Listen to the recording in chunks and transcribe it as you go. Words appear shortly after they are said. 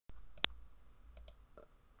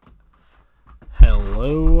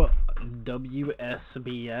Hello,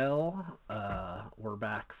 WSBL. We're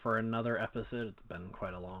back for another episode. It's been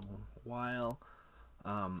quite a long while.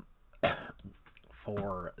 Um,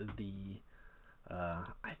 for the,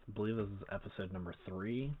 I believe this is episode number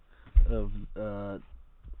 3 of, I don't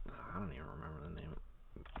even remember the name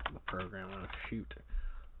of the program. Shoot.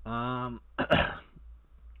 I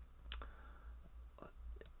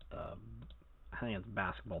think it's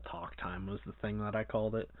Basketball Talk Time was the thing that I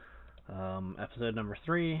called it. Episode number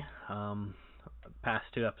 3. Past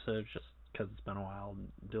 2 episodes, just because it's been a while,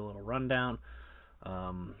 do a little rundown.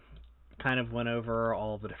 Kind of went over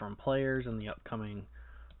all the different players in the upcoming,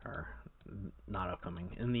 or not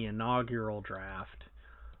upcoming, in the inaugural draft.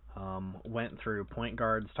 Went through point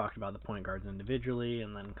guards, talked about the point guards individually,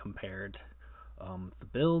 and then compared the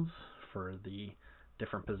builds for the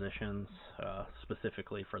different positions.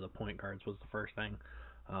 Specifically for the point guards was the first thing.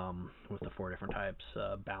 With the 4 different types,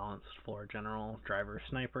 balanced, floor general, driver,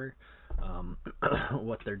 sniper,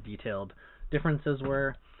 what their detailed differences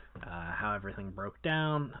were, how everything broke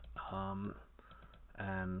down,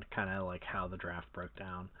 and kind of like how the draft broke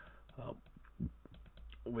down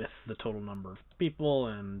with the total number of people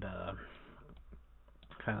and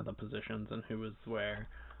kind of the positions and who was where.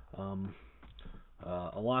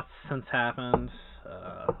 A lot's since happened.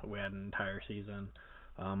 We had an entire season.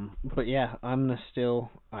 But yeah, I'm gonna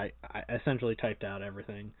still. I essentially typed out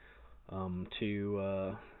everything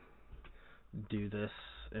to do this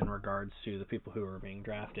in regards to the people who are being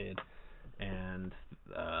drafted and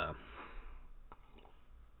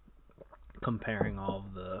comparing all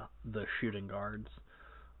of the shooting guards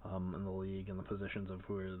in the league and the positions of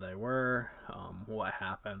who they were, what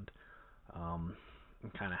happened, and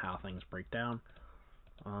kind of how things break down.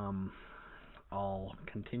 I'll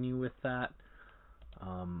continue with that.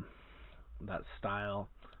 That style.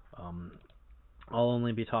 I'll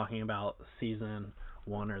only be talking about season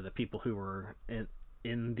 1 or the people who were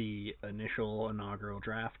in the initial inaugural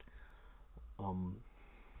draft.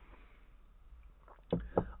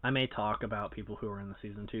 I may talk about people who were in the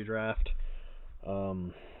season 2 draft, but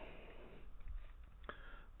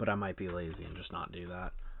I might be lazy and just not do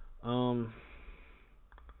that.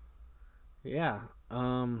 Yeah.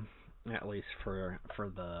 At least for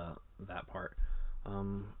that part.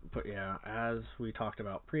 But yeah, as we talked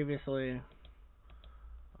about previously,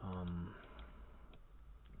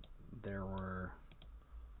 there you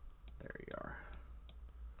are.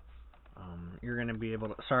 You're going to be able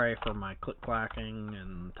to, sorry for my click-clacking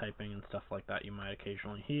and typing and stuff like that you might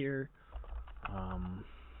occasionally hear.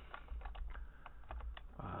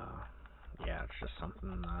 Yeah, it's just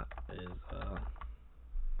something that is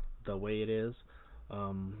the way it is.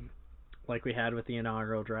 Like we had with the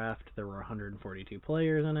inaugural draft, there were 142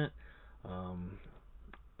 players in it.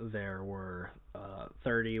 There were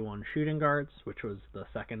 31 shooting guards, which was the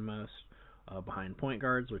second most behind point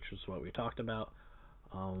guards, which is what we talked about.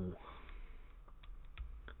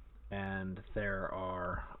 And there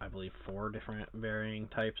are, I believe, 4 different varying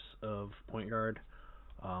types of point guard.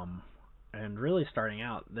 And really starting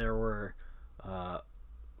out, there were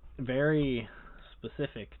very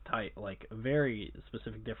specific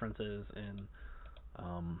differences in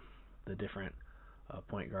the different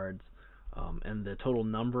point guards and the total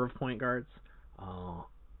number of point guards.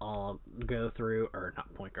 I'll go through, or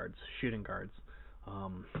not point guards, shooting guards,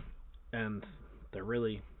 and they're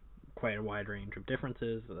really quite a wide range of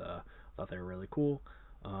differences. Thought they were really cool,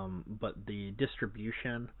 but the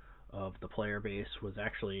distribution of the player base was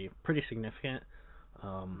actually pretty significant,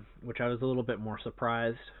 which I was a little bit more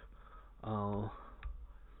surprised.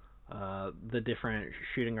 The different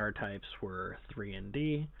shooting guard types were 3 and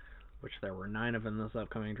D, which there were 9 of in this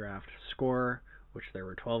upcoming draft. Scorer, which there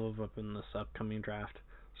were 12 of in this upcoming draft.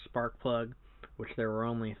 Spark plug, which there were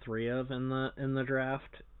only 3 of in the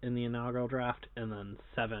draft, in the inaugural draft, and then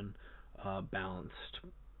 7 balanced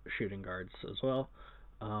shooting guards as well.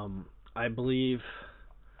 I believe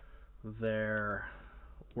there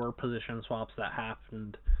were position swaps that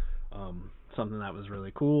happened, something that was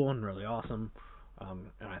really cool and really awesome,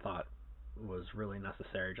 and I thought was really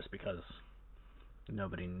necessary just because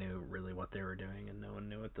nobody knew really what they were doing and no one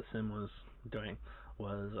knew what the sim was doing.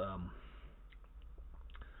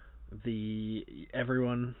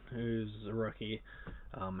 Everyone who's a rookie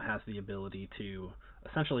has the ability to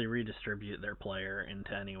essentially redistribute their player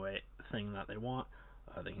into any thing that they want.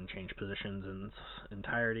 They can change positions in its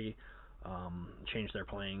entirety, change their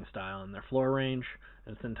playing style and their floor range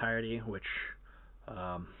in its entirety, which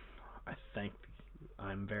I think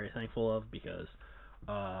I'm very thankful of, because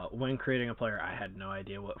when creating a player, I had no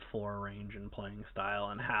idea what floor range and playing style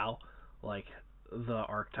and how, like, the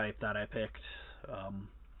archetype that I picked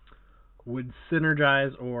would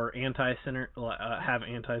synergize or have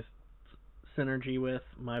anti synergy with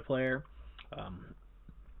my player, um,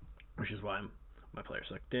 which is why my player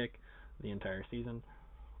sucked dick the entire season.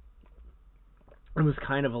 It was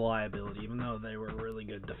kind of a liability, even though they were really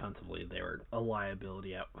good defensively. They were a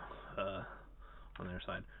liability out on their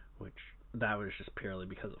side, which that was just purely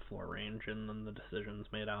because of floor range and then the decisions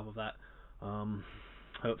made out of that.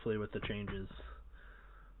 Hopefully, with the changes,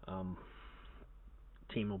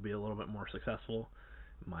 team will be a little bit more successful.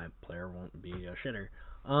 My player won't be a shitter.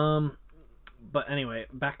 But anyway,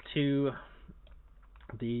 back to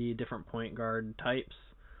the different point guard types,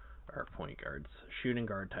 or point guards, shooting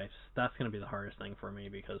guard types. That's going to be the hardest thing for me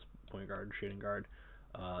because point guard, shooting guard,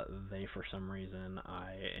 they for some reason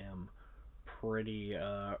I am pretty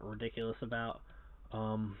ridiculous about.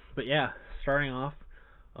 But yeah, starting off,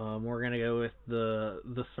 we're gonna go with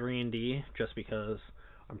the 3-and-D just because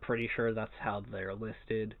I'm pretty sure that's how they're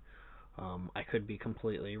listed. I could be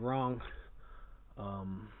completely wrong,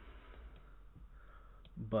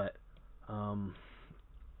 but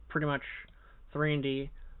pretty much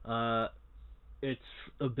 3-and-D. It's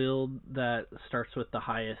a build that starts with the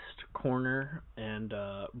highest corner and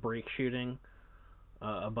break shooting,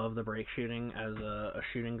 above the break shooting as a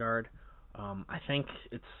shooting guard. I think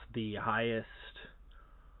it's the highest.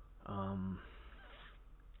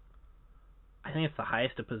 I think it's the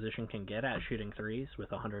highest a position can get at shooting threes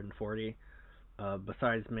with 140.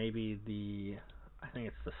 Besides maybe I think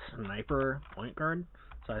it's the sniper point guard.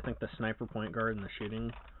 So I think the sniper point guard and the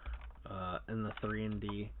shooting, and the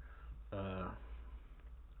 3-and-D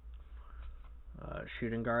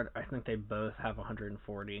shooting guard, I think they both have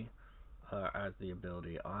 140 as the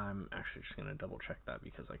ability. I'm actually just gonna double check that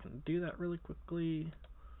because I can do that really quickly.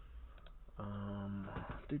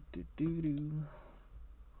 Do do do do.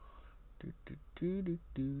 Do do do do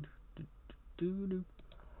do do do do.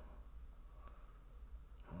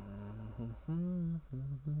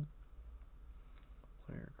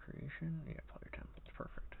 Player creation, yeah, player templates,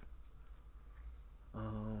 perfect.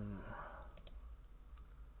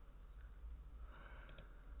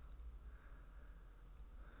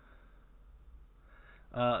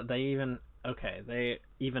 They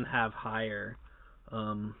even have higher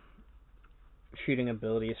shooting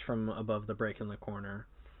abilities from above the break in the corner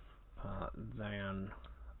than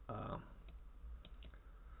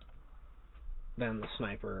the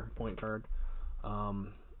sniper point guard,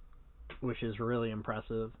 which is really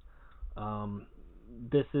impressive.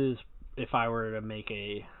 This is if I were to make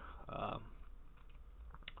a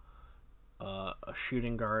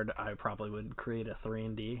shooting guard, I probably would create a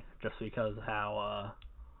 3-and-D just because how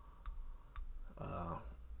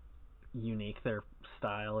unique their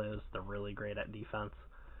style is. They're really great at defense,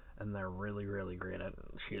 and they're really, really great at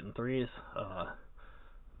shooting threes.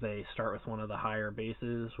 They start with one of the higher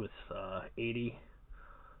bases with 80,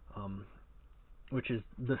 which is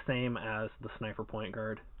the same as the sniper point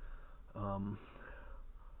guard.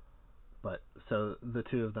 But so the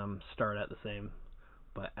two of them start at the same.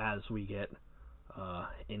 But as we get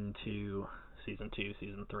into season 2,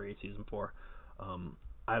 season 3, season 4,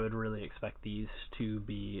 I would really expect these to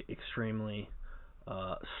be extremely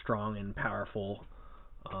strong and powerful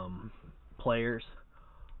players.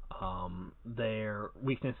 Their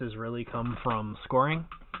weaknesses really come from scoring,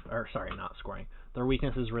 or sorry, not scoring. Their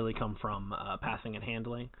weaknesses really come from passing and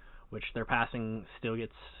handling, which their passing still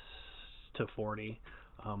gets to 40,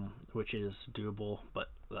 which is doable, but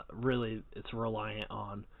really it's reliant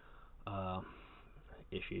on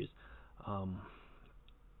issues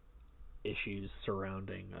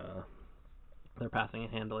surrounding their passing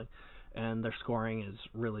and handling, and their scoring is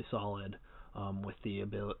really solid,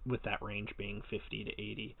 with that range being 50 to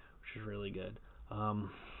 80, which is really good.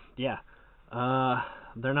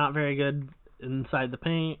 They're not very good inside the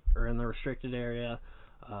paint or in the restricted area.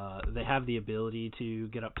 They have the ability to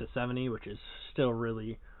get up to 70, which is still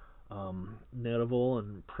really notable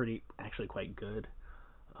and actually quite good.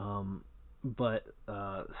 But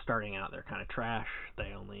starting out, they're kind of trash.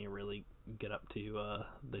 They only really get up to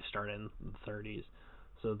they start in the 30s,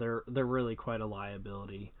 so they're really quite a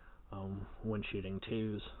liability when shooting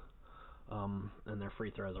twos. And their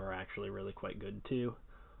free throws are actually really quite good too.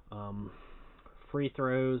 Free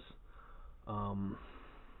throws,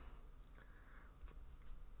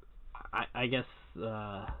 I guess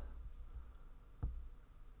the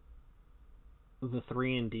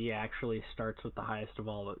 3-and-D actually starts with the highest of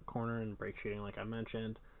all, the corner and break shooting, like I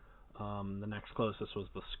mentioned. The next closest was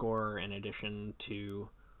the scorer, in addition to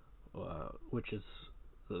which is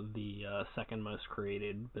the second most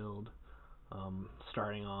created build,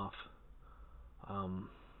 starting off.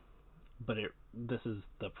 But this is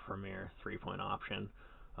the premier 3-point option.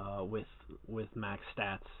 with max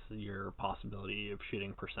stats, your possibility of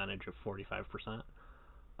shooting percentage of 45%.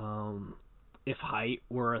 If height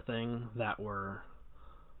were a thing that were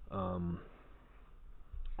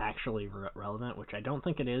actually relevant, which I don't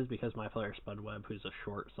think it is because my player Spud Webb, who's a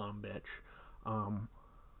short son of a bitch,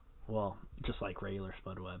 well, just like regular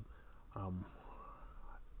Spud Webb,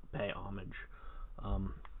 pay homage,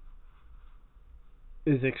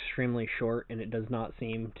 is extremely short, and it does not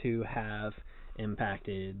seem to have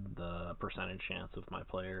impacted the percentage chance of my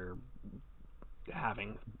player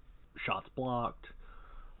having shots blocked,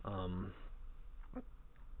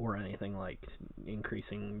 or anything like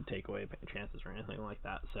increasing takeaway chances or anything like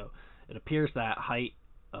that. So it appears that height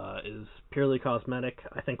is purely cosmetic.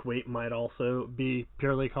 I think weight might also be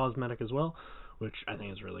purely cosmetic as well, which I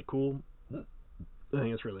think is really cool. I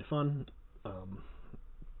think it's really fun.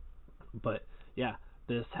 But yeah,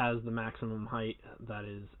 this has the maximum height that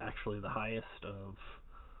is actually the highest of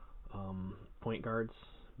point guards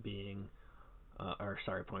being,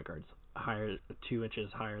 point guards higher, 2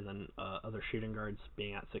 inches higher than other shooting guards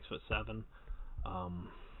being at 6'7".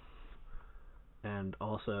 And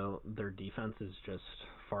also their defense is just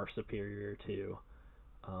far superior to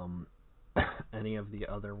any of the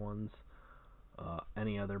other ones,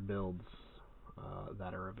 any other builds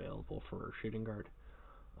that are available for shooting guard.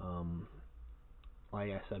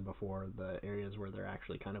 Like I said before, the areas where they're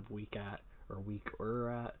actually kind of weaker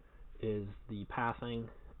at is the passing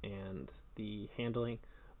and the handling,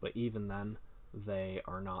 but even then, they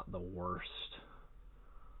are not the worst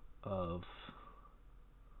of.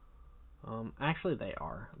 Actually, they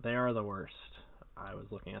are. They are the worst. I was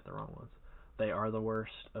looking at the wrong ones. They are the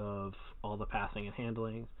worst of all the passing and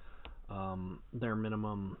handling. Their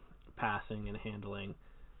minimum passing and handling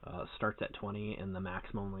starts at 20, and the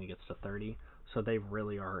maximum only gets to 30. So they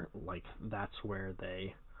really are, like, that's where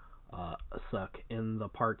they suck. In the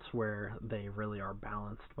parts where they really are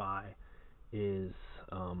balanced by is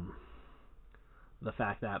the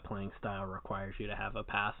fact that playing style requires you to have a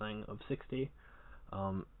passing of 60.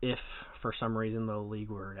 If for some reason the league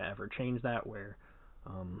were to ever change that, where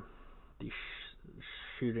the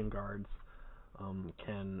shooting guards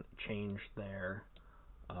can change their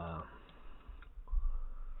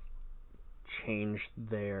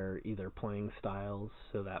either playing styles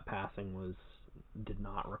so that passing did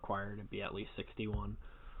not require to be at least 61,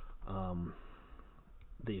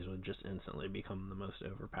 these would just instantly become the most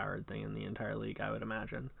overpowered thing in the entire league, I would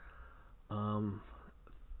imagine.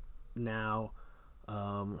 Now,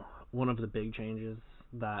 one of the big changes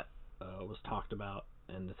that was talked about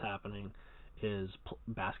and is happening is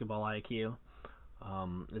basketball IQ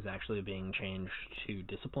is actually being changed to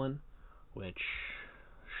discipline, which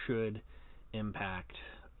should impact.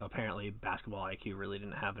 Apparently, basketball IQ really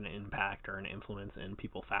didn't have an impact or an influence in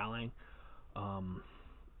people fouling.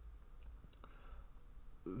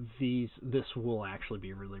 This will actually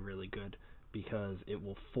be really, really good because it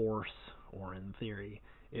will force, or in theory,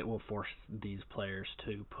 it will force these players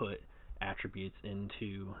to put attributes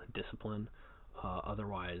into discipline.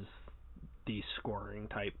 Otherwise, these scoring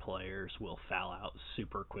type players will foul out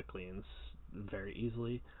super quickly and very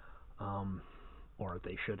easily, or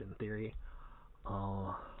they should in theory.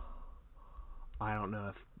 I don't know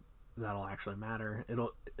if that'll actually matter.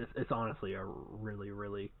 It's honestly a really,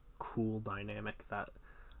 really cool dynamic that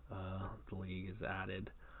the league has added.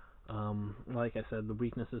 Like I said, the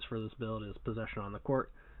weaknesses for this build is possession on the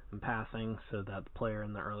court and passing, so that the player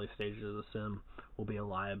in the early stages of the sim will be a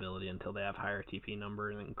liability until they have higher TP number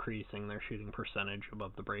and increasing their shooting percentage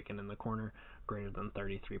above the break-in in the corner greater than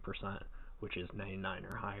 33%, which is 99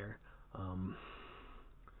 or higher.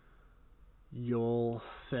 You'll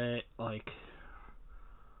say, like,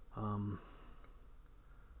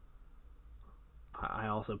 I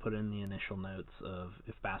also put in the initial notes of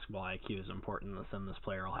if basketball IQ is important in the sim, this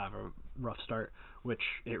player will have a rough start, which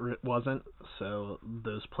it wasn't, so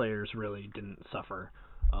those players really didn't suffer.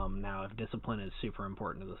 Now, if discipline is super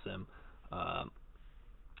important to the sim,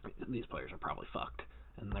 these players are probably fucked,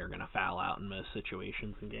 and they're going to foul out in most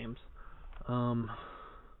situations in games.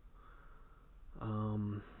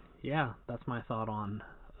 Yeah, that's my thought on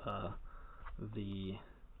the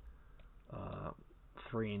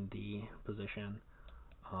 3 and D position.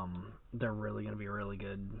 They're really going to be really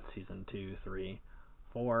good season 2, 3,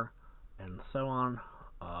 4, and so on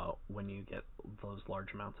when you get those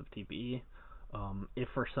large amounts of TPE. If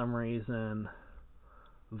for some reason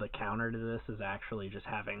the counter to this is actually just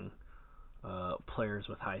having players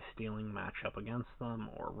with high stealing match up against them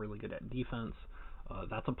or really good at defense,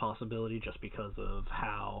 that's a possibility just because of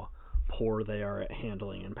how poor they are at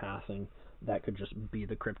handling and passing. That could just be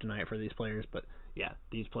the kryptonite for these players. But yeah,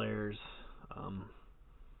 these players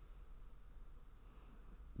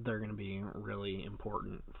they're going to be really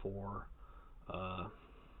important for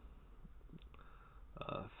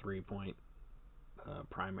 3-point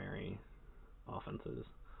primary offenses.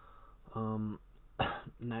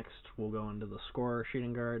 Next, we'll go into the scorer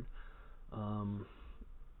shooting guard.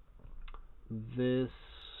 This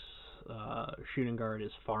shooting guard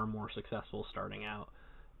is far more successful starting out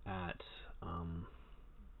at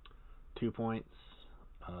 2 points.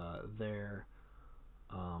 Their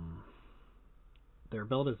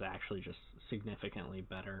build is actually just significantly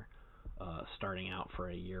better starting out for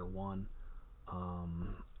a year one. I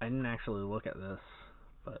didn't actually look at this,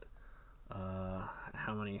 but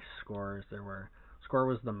how many scores there were. Score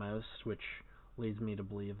was the most, which leads me to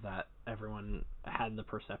believe that everyone had the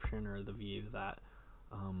perception or the view that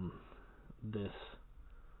the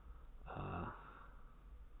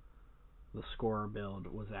scorer build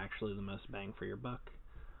was actually the most bang for your buck.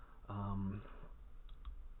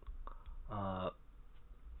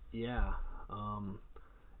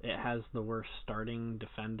 It has the worst starting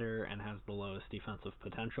defender and has the lowest defensive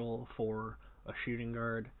potential for a shooting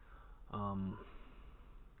guard.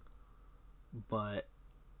 But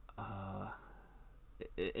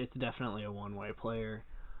it's definitely a one-way player.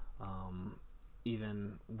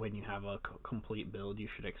 Even when you have a complete build, you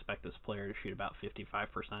should expect this player to shoot about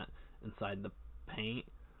 55% inside the paint,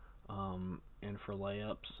 and for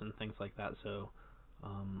layups and things like that. So,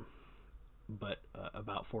 but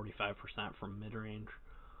about 45% from mid-range.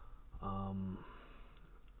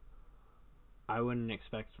 I wouldn't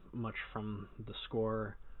expect much from the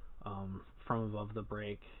scorer from above the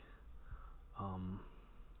break,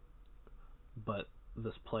 but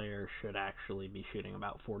this player should actually be shooting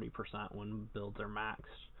about 40% when builds are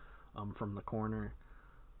maxed from the corner.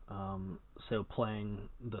 So playing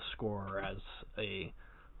the scorer as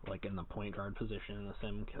like in the point guard position in the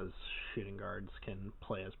sim, because shooting guards can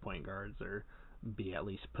play as point guards or be at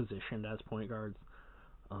least positioned as point guards.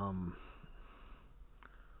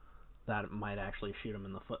 That might actually shoot them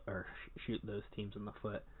in the foot, or shoot those teams in the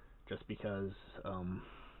foot, just because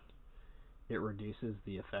it reduces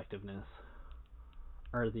the effectiveness,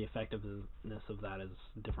 or the effectiveness of that is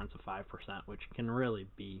a difference of 5%, which can really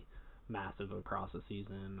be massive across a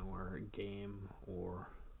season or a game, or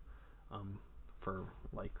for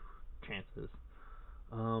like chances.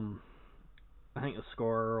 I think the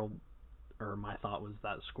scorer, or my thought was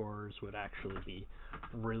that scorers would actually be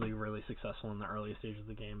really, really successful in the early stages of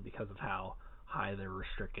the game because of how high their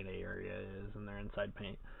restricted area is and their inside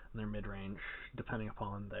paint and their mid-range, depending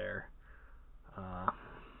upon their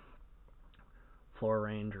floor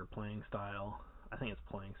range or playing style. I think it's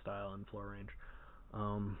playing style and floor range.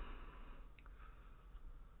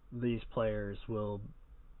 These players will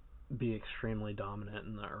be extremely dominant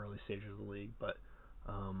in the early stages of the league, but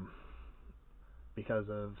because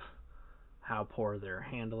of how poor their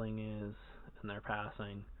handling is and their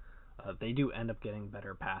passing, they do end up getting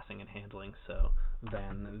better passing and handling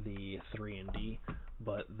than the 3 and D,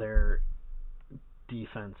 but their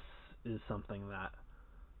defense is something that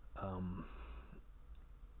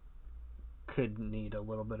could need a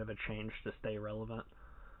little bit of a change to stay relevant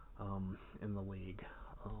in the league,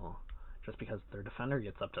 just because their defender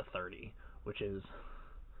gets up to 30, which is,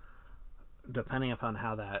 depending upon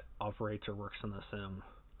how that operates or works in the sim,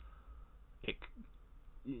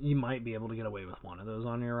 you might be able to get away with one of those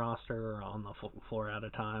on your roster or on the floor at a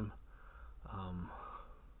time,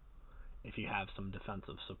 if you have some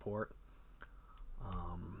defensive support.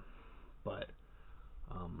 But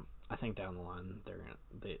I think down the line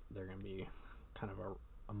they're gonna be kind of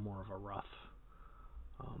a more of a rough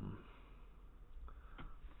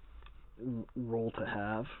role to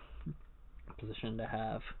have, position to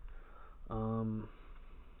have.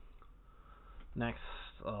 Next,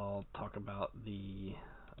 I'll talk about the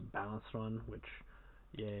balanced one, which,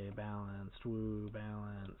 yay, balanced, woo,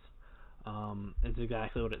 balanced. It's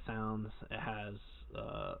exactly what it sounds. It has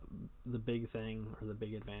the big thing, or the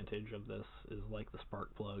big advantage of this is like the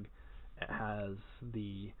spark plug. It has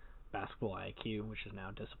the basketball IQ, which is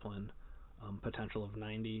now discipline, potential of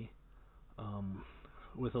 90,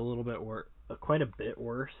 with a little bit quite a bit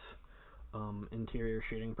worse interior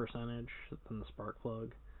shooting percentage than the spark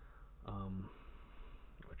plug,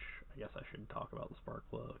 which I guess I should talk about the spark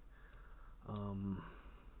plug.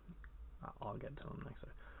 I'll get to them next.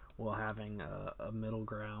 While having a middle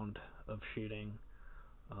ground of shooting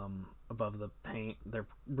above the paint, they're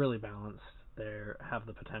really balanced. They have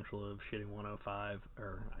the potential of shooting 105,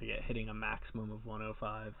 or hitting a maximum of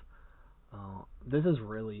 105. This is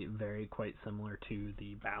really quite similar to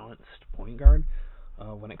the balanced point guard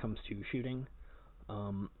when it comes to shooting.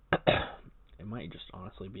 It might just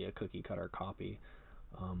honestly be a cookie cutter copy,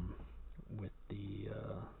 with the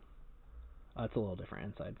it's a little different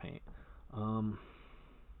inside paint.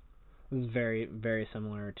 This is very, very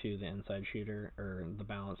similar to the inside shooter or the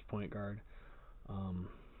balanced point guard,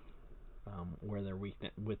 where they're weak,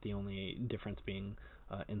 with the only difference being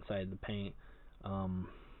inside the paint.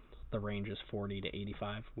 The range is 40 to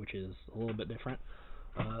 85, which is a little bit different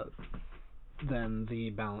than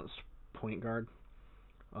the balanced point guard.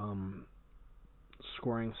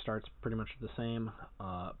 Scoring starts pretty much the same.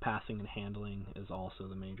 Passing and handling is also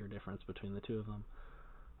the major difference between the two of them.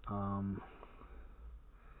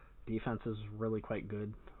 Defense is really quite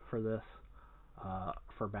good for this,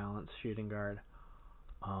 for balanced shooting guard.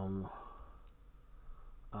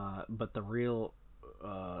 But the real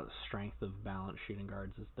strength of balanced shooting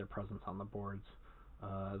guards is their presence on the boards.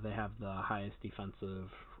 They have the highest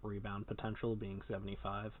defensive rebound potential, being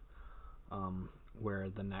 75, where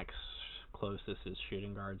the next closest is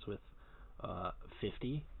shooting guards with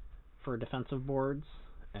 50 for defensive boards,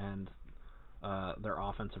 and their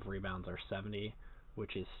offensive rebounds are 70,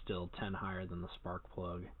 which is still 10 higher than the spark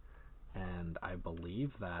plug, and I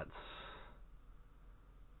believe that's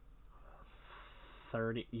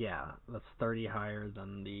 30. Yeah, that's 30 higher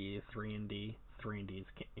than the 3-and-D. 3-and-Ds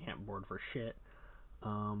can't board for shit.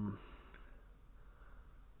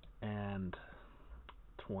 And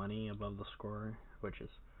 20 above the score, which is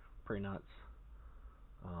pretty nuts.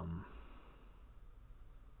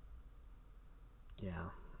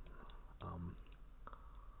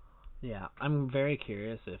 Yeah, I'm very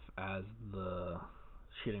curious if, as the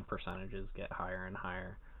shooting percentages get higher and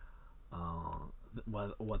higher,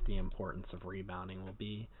 what the importance of rebounding will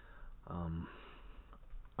be.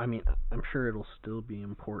 I mean, I'm sure it'll still be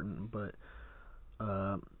important, but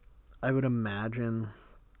I would imagine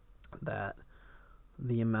that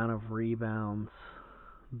the amount of rebounds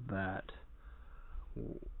that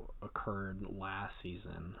occurred last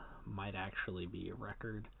season might actually be a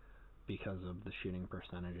record because of the shooting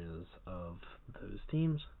percentages of those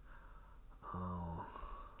teams. I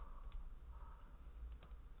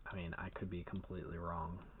mean, I could be completely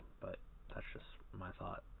wrong, but that's just my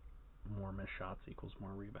thought. More missed shots equals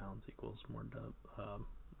more rebounds equals more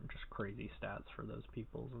just crazy stats for those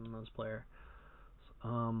people and those players.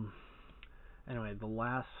 Anyway, the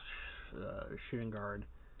last shooting guard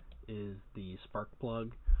is the spark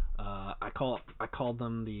plug. I called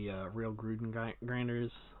them the real Gruden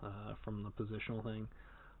grinders from the positional thing.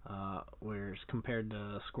 Whereas compared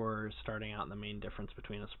to scorers starting out, the main difference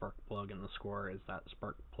between a spark plug and the scorer is that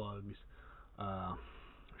spark plugs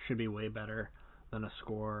should be way better than a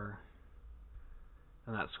scorer,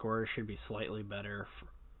 and that scorer should be slightly better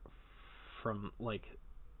from like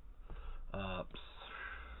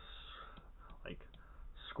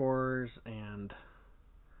scorers and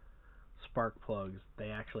spark plugs. They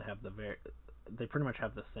actually have they pretty much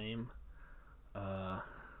have the same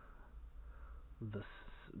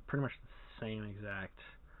pretty much the same exact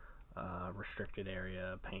restricted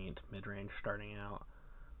area paint mid-range starting out,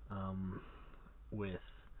 with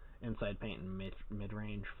inside paint and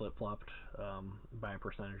mid-range flip-flopped by a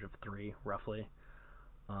percentage of 3 roughly.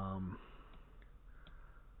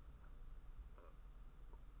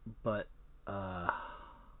 But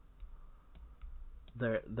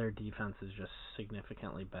their defense is just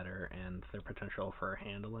significantly better, and their potential for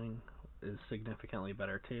handling is significantly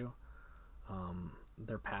better too.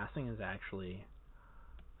 Their passing is actually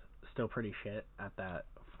still pretty shit at that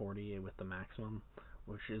 40 with the maximum,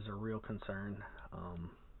 which is a real concern.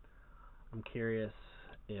 I'm curious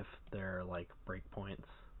if there are like breakpoints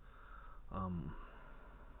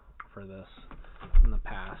for this in the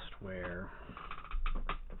past where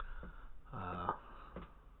I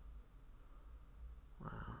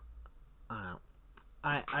don't know.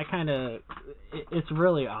 I kind of, it's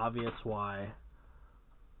really obvious why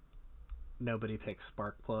nobody picks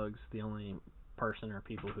spark plugs. The only person or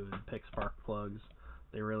people who would pick spark plugs,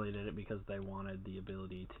 they really did it because they wanted the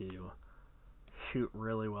ability to shoot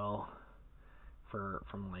really well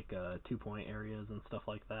from like 2-point areas and stuff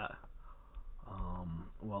like that,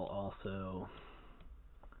 while also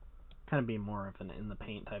kind of being more of an in the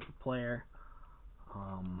paint type of player,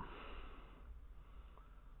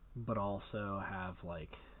 but also have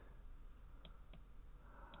like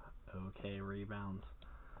okay rebounds.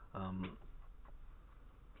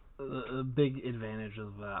 The big advantage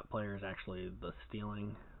of that player is actually the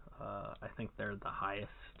stealing. I think they're the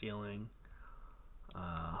highest stealing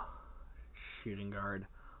shooting guard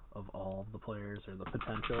of all of the players, or the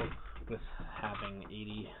potential, with having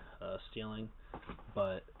 80 stealing,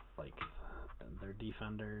 but like their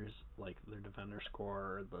defenders, like their defender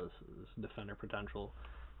score, the defender potential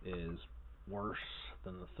is worse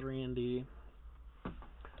than the 3-and-D,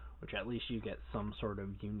 which at least you get some sort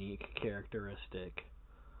of unique characteristic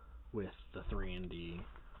with the 3 and D.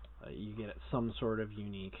 You get some sort of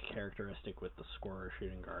unique characteristic with the scorer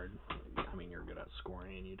shooting guard. I mean, you're good at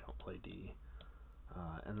scoring and you don't play D.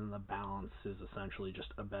 And then the balance is essentially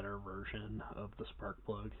just a better version of the spark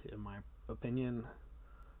plug, in my opinion,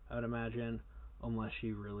 I would imagine, unless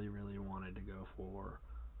you really, really wanted to go for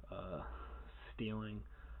stealing.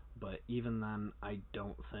 But even then, I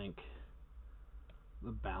don't think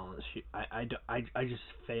the balance. I just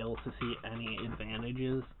fail to see any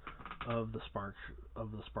advantages of the spark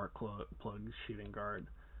plug shooting guard.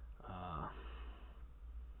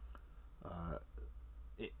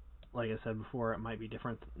 Like I said before, it might be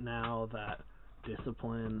different now that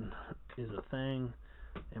discipline is a thing.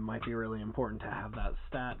 It might be really important to have that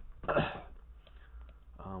stat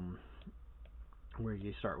where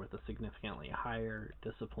you start with a significantly higher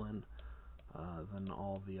discipline than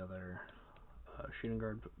all the other shooting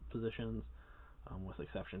guard positions, with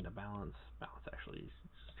exception to balance. Balance actually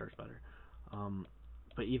starts better.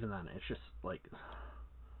 But even then, it's just like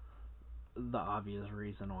the obvious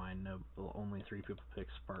reason why only 3 people pick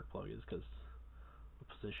spark plug is because the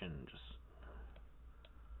position just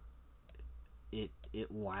it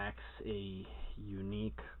lacks a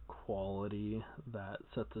unique quality that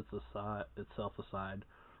sets itself aside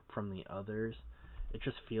from the others. It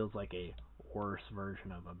just feels like a worse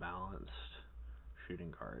version of a balanced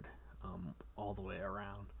shooting guard, all the way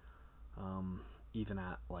around. Even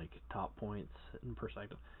at like top points in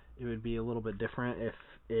perspective, it would be a little bit different if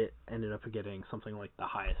it ended up getting something like the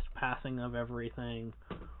highest passing of everything,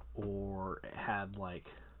 or it had like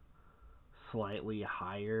slightly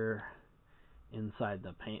higher inside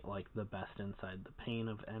the paint, like the best inside the paint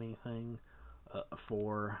of anything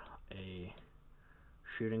for a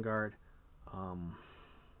shooting guard.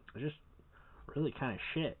 Just really kind of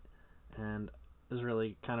shit, and it was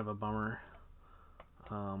really kind of a bummer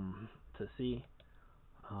to see.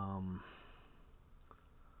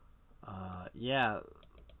 Yeah,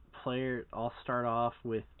 I'll start off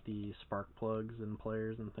with the spark plugs and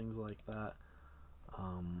players and things like that.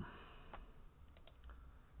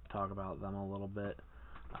 Talk about them a little bit.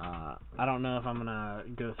 I don't know if I'm gonna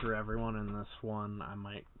go through everyone in this one. I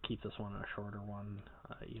might keep this one a shorter one,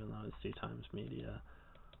 even though it's 2 times media,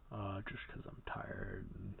 just because I'm tired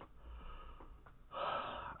and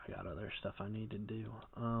I got other stuff I need to do.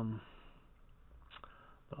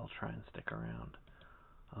 But I'll try and stick around.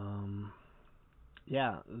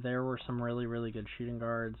 Yeah, there were some really, really good shooting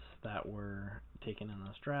guards that were taken in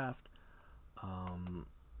this draft.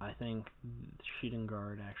 I think shooting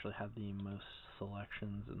guard actually had the most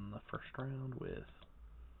selections in the first round with 3,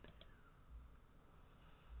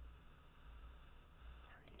 4, 2,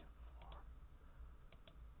 3, 4,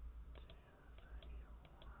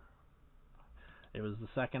 5. It was the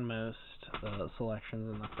second most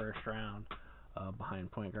selections in the first round,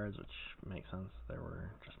 behind point guards, which makes sense. There were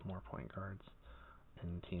just more point guards,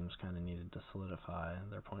 and teams kind of needed to solidify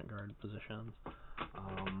their point guard positions.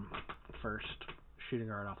 First shooting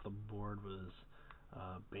guard off the board was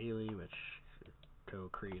Bailey, which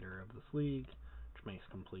co-creator of this league, which makes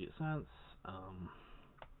complete sense.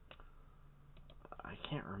 I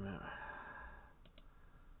can't remember.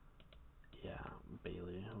 Yeah,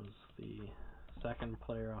 Bailey was the second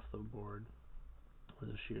player off the board with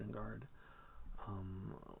a shooting guard.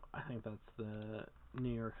 I think that's the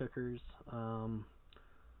New York Hookers.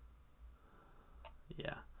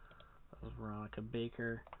 Yeah, that was Veronica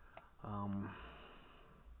Baker.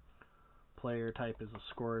 Player type is a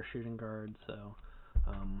scorer shooting guard, so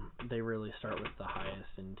they really start with the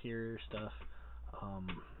highest interior stuff.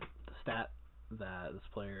 The stat that this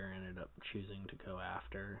player ended up choosing to go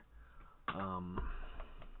after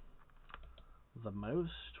the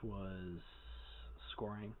most was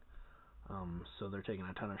scoring. So they're taking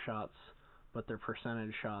a ton of shots, but their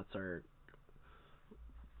percentage shots are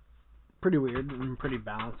pretty weird and pretty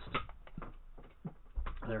balanced.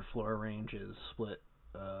 Their floor range is split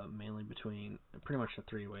mainly between pretty much the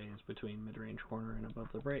 3 ways, between mid-range, corner, and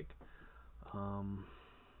above the break. And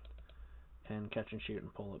catch and shoot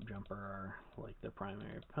and pull-up jumper are like their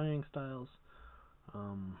primary playing styles.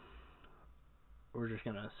 We're just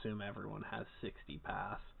going to assume everyone has 60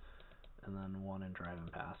 pass, and then 1 in drive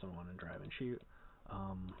and pass and 1 in drive and shoot.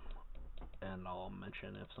 And I'll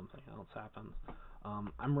mention if something else happens.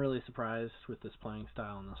 I'm really surprised with this playing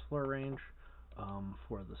style and this floor range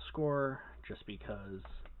for the score, just because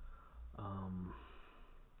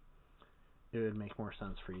it would make more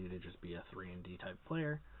sense for you to just be a 3 and D type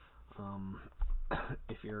player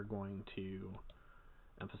if you're going to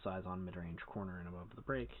emphasize on mid-range, corner, and above the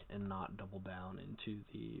break, and not double down into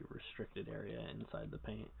the restricted area inside the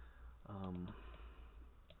paint. um,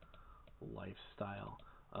 lifestyle.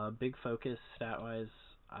 Big focus stat-wise,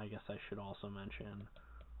 I guess I should also mention,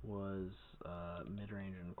 was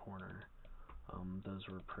mid-range and corner. Those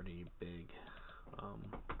were pretty big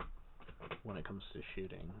when it comes to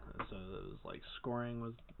shooting. So it was like scoring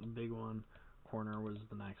was the big one, corner was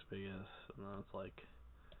the next biggest, and then it's like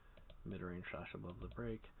mid-range slash above the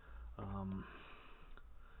break.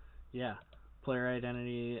 Yeah, player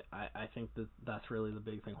identity. I think that's really the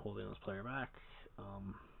big thing holding this player back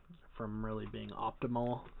from really being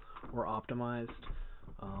optimal or optimized.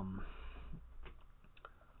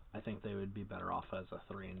 I think they would be better off as a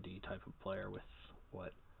 3-and-D type of player with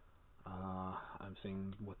what I'm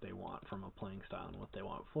seeing what they want from a playing style and what they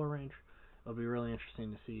want floor range. It'll be really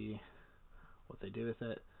interesting to see what they do with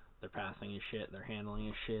it. Their passing is shit. Their handling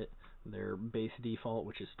is shit. Their base default,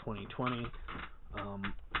 which is 20/20,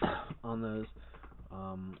 on those,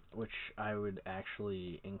 which I would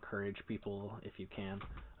actually encourage people, if you can,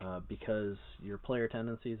 because your player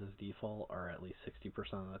tendencies as default are at least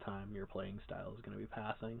 60% of the time your playing style is going to be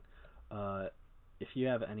passing. If you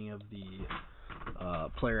have any of the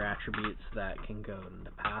player attributes that can go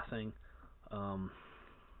into passing,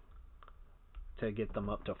 to get them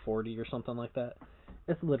up to 40 or something like that,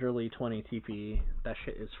 it's literally 20 TP. That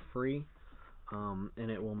shit is free, and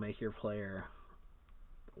it will make your player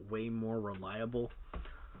way more reliable.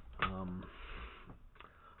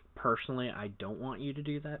 Personally, I don't want you to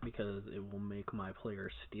do that because it will make my player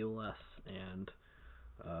steal less and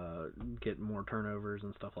get more turnovers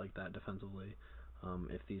and stuff like that defensively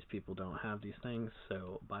if these people don't have these things.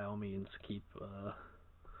 So by all means, keep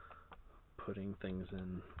putting things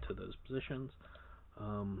into those positions.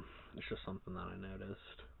 It's just something that I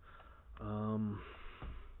noticed.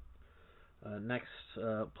 Next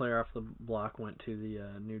player off the block went to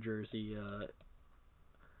the New Jersey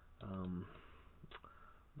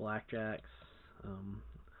Blackjacks.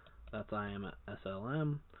 That's IM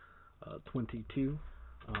SLM 22.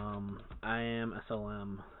 IM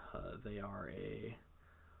SLM. They are a.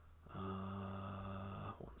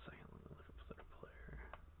 One second. Let me look up their player.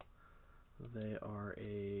 They are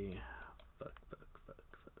a. Fuck.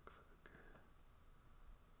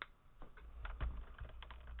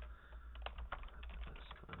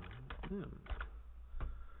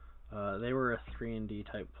 They were a 3-and-D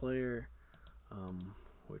type player,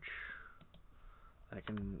 which that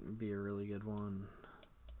can be a really good one.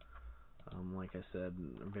 Like I said,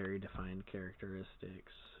 very defined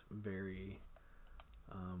characteristics, very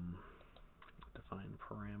defined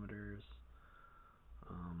parameters.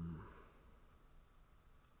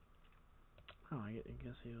 I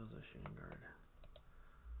guess he was a shooting guard.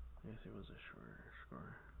 I guess he was a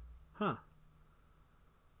scorer. Huh.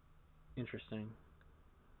 Interesting.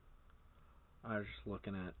 I was just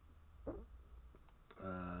looking at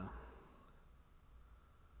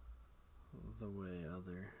the way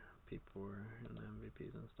other people were in the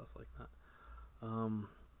MVPs and stuff like that.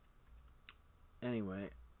 Anyway,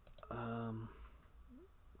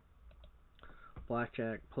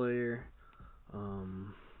 Blackjack player,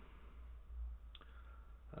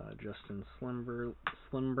 Justin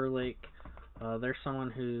Slimberlake. There's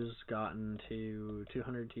someone who's gotten to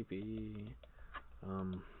 200 TP,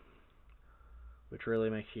 which really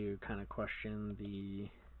makes you kind of question the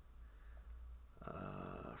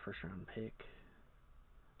first round pick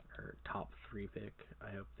or top 3 pick.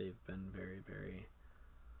 I hope they've been very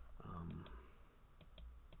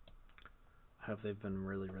I hope they've been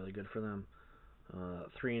really good for them.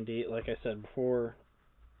 3-and-D, like I said before,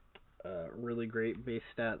 really great base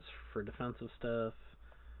stats for defensive stuff.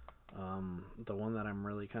 The one that I'm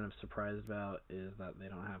really kind of surprised about is that they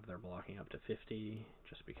don't have their blocking up to 50,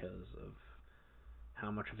 just because of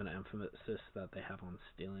how much of an emphasis that they have on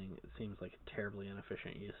stealing. It seems like a terribly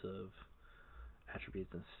inefficient use of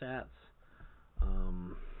attributes and stats.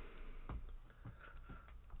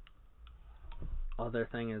 Other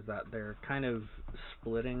thing is that they're kind of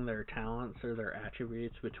splitting their talents or their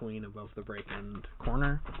attributes between above the break and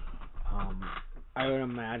corner. I would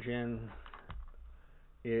imagine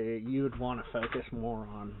you would want to focus more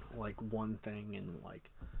on like one thing and like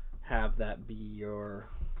have that be your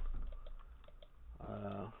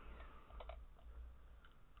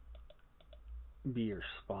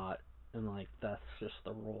spot, and like that's just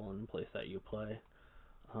the role and place that you play.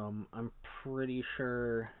 I'm pretty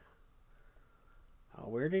sure.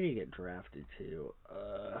 Where did he get drafted to?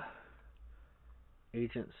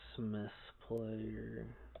 Agent Smith's player.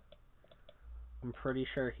 I'm pretty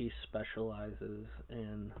sure he specializes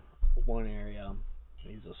in one area.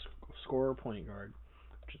 He's a scorer point guard,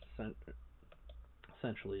 which is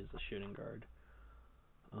essentially is a shooting guard.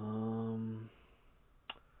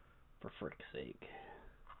 For frick's sake.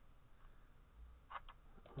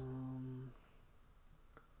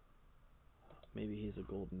 Maybe he's a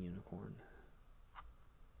golden unicorn.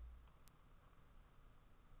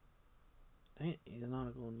 Dang it, he's not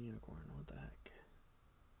a golden unicorn. What the heck?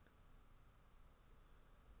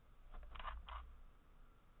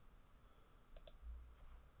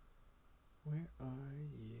 Where are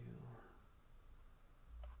you?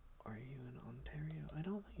 Are you in Ontario? I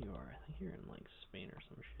don't think you are. I think you're in, like, Spain or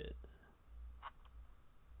some shit.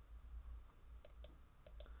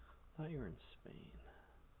 I thought you were in Spain.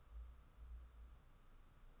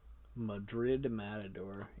 Madrid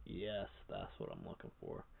Matador. Yes, that's what I'm looking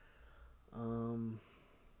for.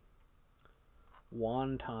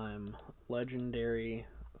 One time legendary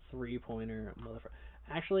 3-pointer motherfucker.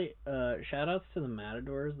 Actually, shout outs to the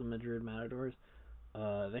Matadors, the Madrid Matadors.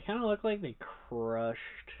 They kind of look like they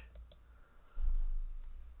crushed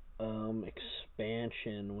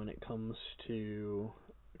expansion when it comes to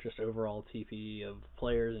just overall TP of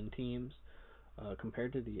players and teams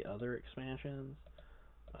compared to the other expansions.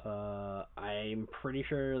 I'm pretty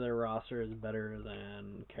sure their roster is better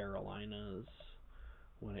than Carolina's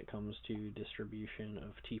when it comes to distribution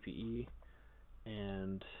of TPE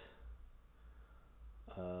and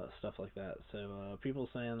stuff like that. So people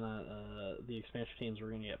saying that the expansion teams were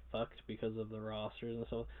going to get fucked because of the rosters and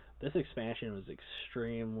stuff. This expansion was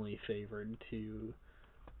extremely favored to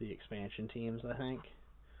the expansion teams, I think,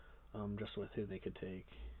 just with who they could take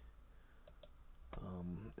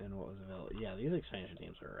and what was available. Yeah, these expansion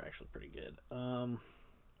teams are actually pretty good.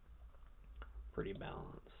 Pretty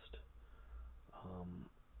balanced.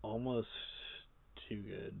 Almost too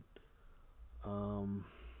good.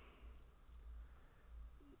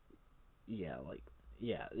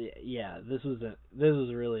 This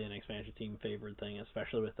was really an expansion team favored thing,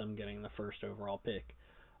 especially with them getting the first overall pick.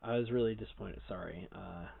 I was really disappointed. Sorry,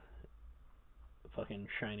 fucking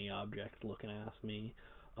shiny object looking ass me.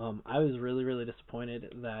 I was really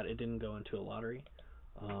disappointed that it didn't go into a lottery.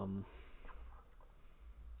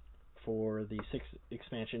 For the 6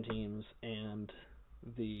 expansion teams and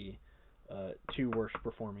the 2 worst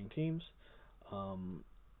performing teams.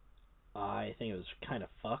 I think it was kind of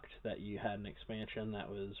fucked that you had an expansion that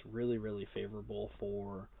was really favorable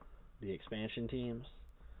for the expansion teams,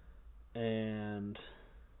 and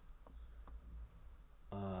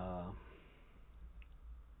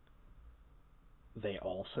they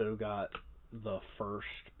also got the first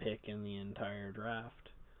pick in the entire draft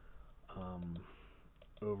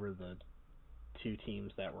over the 2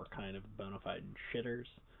 teams that were kind of bona fide shitters.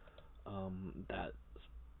 That's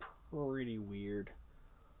pretty weird.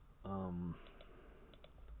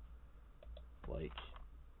 Like,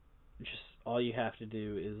 just all you have to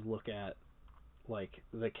do is look at, like,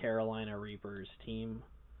 the Carolina Reapers team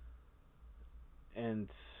and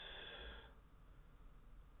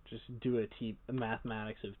just do a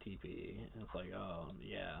mathematics of TPE. And it's like, oh,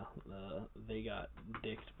 yeah, they got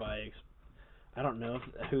dicked by... I don't know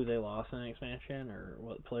who they lost in an expansion or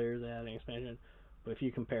what players they had in expansion, but if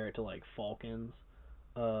you compare it to, like, Falcons,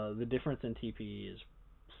 the difference in TPE is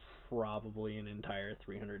probably an entire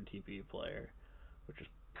 300 TPE player, which is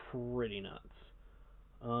pretty nuts.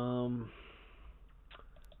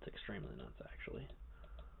 It's extremely nuts, actually.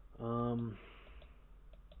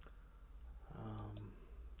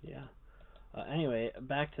 Yeah. Anyway,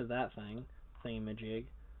 back to that thingamajig.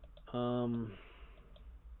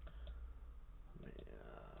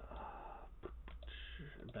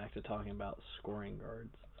 Back to talking about scoring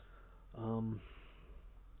guards.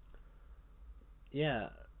 Yeah,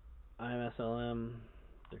 IMSLM,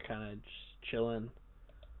 they're kind of just chilling.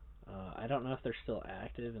 I don't know if they're still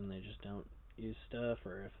active and they just don't use stuff,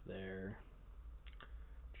 or if they're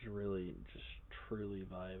just really, just truly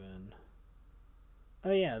vibing.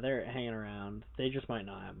 Oh yeah, they're hanging around. They just might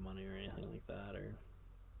not have money or anything like that, or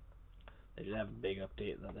they just have a big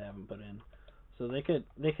update that they haven't put in. So they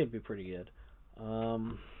could be pretty good.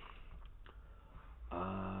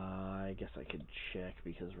 I guess I could check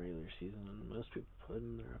because regular season, most people put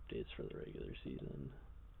in their updates for the regular season.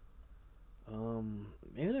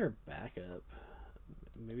 Maybe they're backup.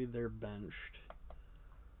 Maybe they're benched.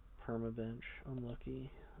 Permabench,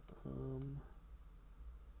 unlucky.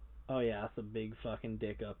 Oh yeah, that's a big fucking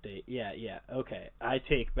dick update. Yeah, okay. I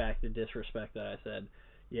take back the disrespect that I said.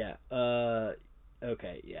 Yeah,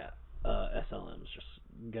 okay, yeah. SLM's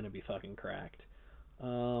just gonna be fucking cracked.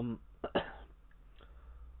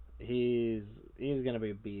 He's gonna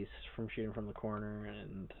be a beast from shooting from the corner,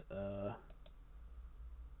 and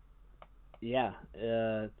yeah,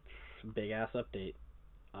 big ass update.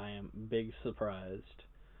 I am big surprised.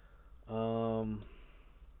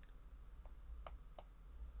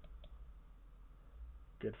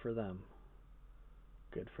 Good for them.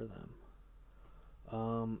 Good for them.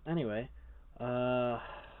 Anyway,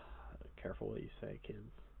 careful what you say,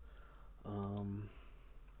 kids.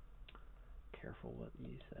 Careful what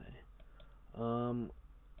you say. I'm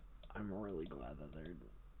really glad that they're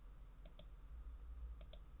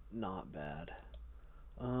not bad.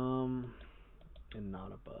 And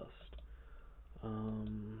not a bust.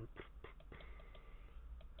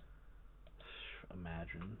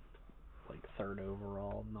 Imagine, like, third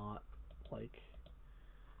overall, not, like,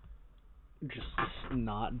 just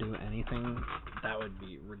not do anything. That would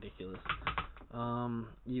be ridiculous.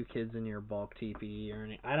 You kids in your bulk TP or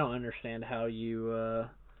any, I don't understand how you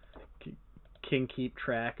can keep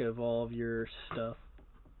track of all of your stuff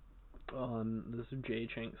on this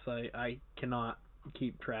JChank site. I cannot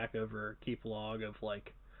keep track of or keep log of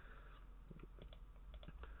like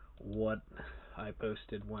what I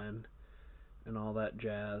posted when and all that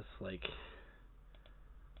jazz. Like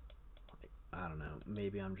I don't know,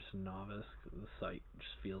 maybe I'm just a novice. The site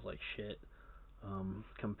just feels like shit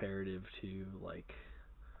comparative to like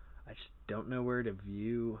I just don't know where to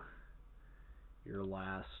view your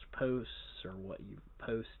last posts or what you've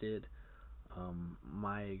posted.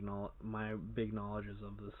 My big knowledges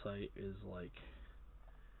of the site is like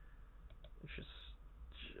it's just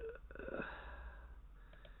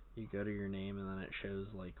you go to your name and then it shows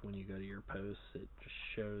like when you go to your posts it just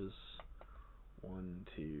shows 1,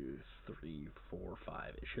 2, 3, 4,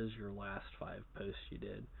 5. It shows your last 5 posts you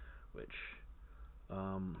did, which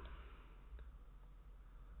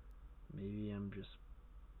maybe I'm just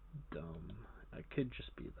dumb. I could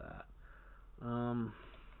just be that.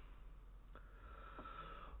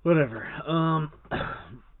 Whatever.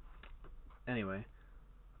 Anyway.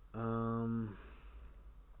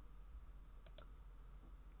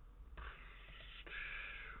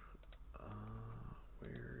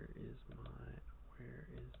 Where is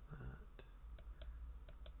that?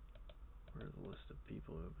 Where's the list of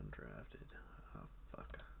people who have been drafted? Oh,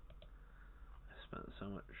 fuck. I spent so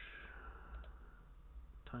much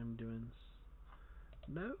time doing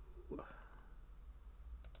no.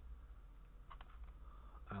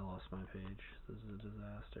 I lost my page. This is a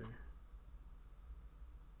disaster.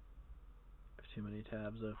 I have too many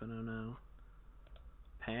tabs open. Oh no.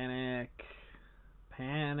 Panic.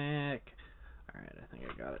 Panic. Alright, I think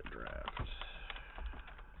I got it. Drafts.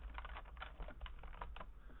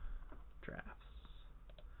 Alright,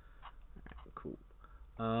 cool.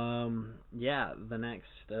 Yeah, the next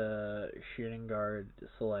shooting guard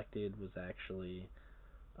selected was actually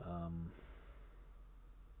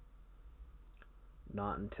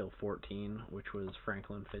not until 14, which was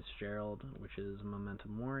Franklin Fitzgerald, which is Memento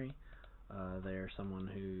Mori. They are someone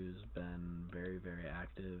who's been very, very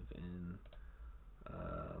active in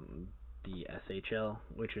the SHL,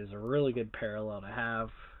 which is a really good parallel to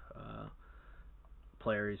have.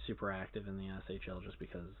 Player who's super active in the SHL just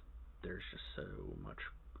because there's just so much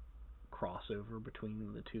crossover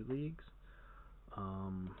between the two leagues.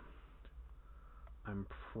 I'm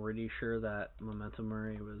pretty sure that Memento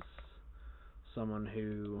Mori was someone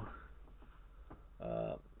who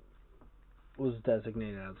was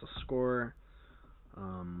designated as a scorer.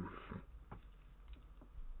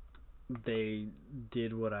 They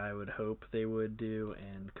did what I would hope they would do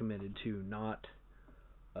and committed to not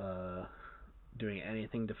doing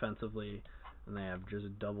anything defensively, and they have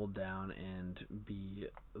just doubled down and be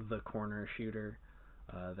the corner shooter.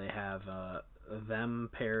 They have them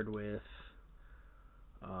paired with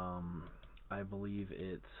I believe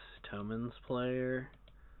it's Toman's player.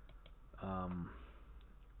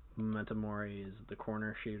 Memento Mori is the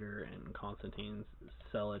corner shooter, and Konstantin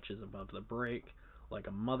Cilic is above the break like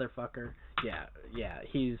a motherfucker. Yeah,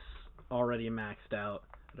 he's already maxed out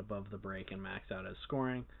at above the break and maxed out as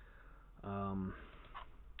scoring. I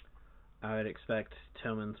would expect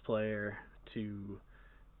Tillman's player to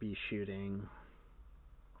be shooting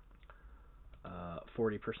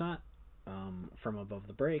 40% from above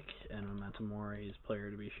the break, and Memento Mori's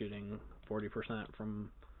player to be shooting 40%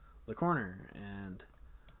 from the corner. And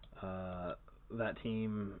that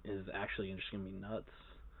team is actually just going to be nuts.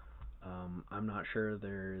 I'm not sure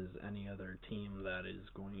there's any other team that is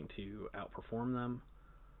going to outperform them.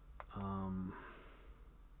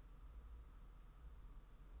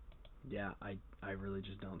 Yeah, I really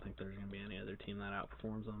just don't think there's going to be any other team that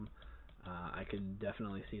outperforms them. I could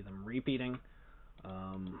definitely see them repeating,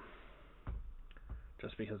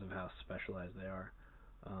 just because of how specialized they are.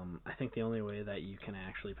 I think the only way that you can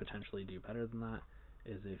actually potentially do better than that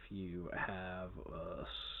is if you have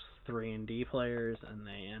 3 and D players and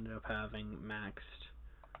they end up having maxed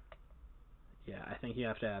Yeah, I think you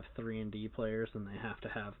have to have 3-and-D players, and they have to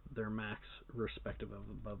have their max respective of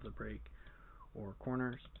above the break or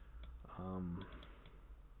corners. Um,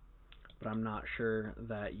 but I'm not sure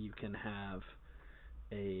that you can have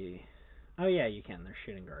a. Oh yeah, you can. They're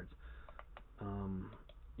shooting guards.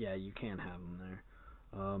 Yeah, you can have them there.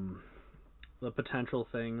 The potential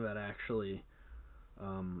thing that actually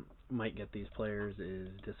might get these players is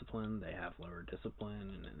discipline. They have lower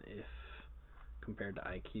discipline, and if compared to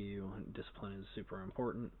IQ, discipline is super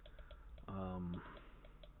important. Um,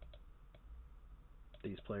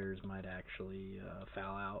 these players might actually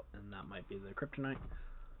foul out, and that might be the kryptonite.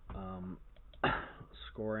 Um,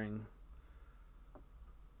 scoring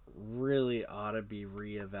really ought to be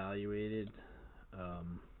reevaluated.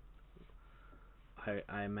 Um,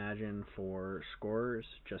 I imagine for scorers,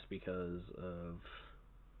 just because of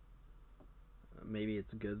maybe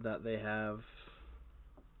it's good that they have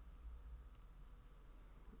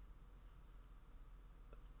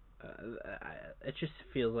it just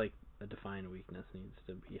feels like a defined weakness needs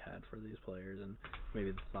to be had for these players, and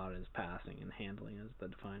maybe the thought is passing and handling is the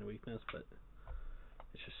defined weakness, but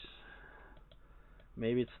it's just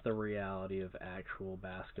maybe it's the reality of actual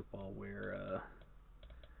basketball where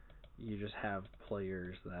you just have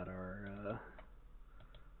players that are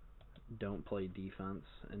don't play defense,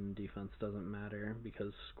 and defense doesn't matter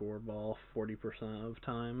because score ball 40% of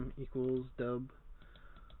time equals dub.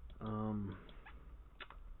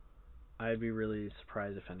 I'd be really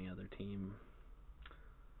surprised if any other team,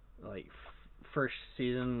 like first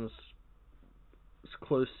season was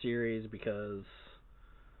close series because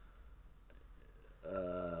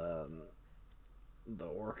the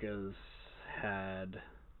Orcas had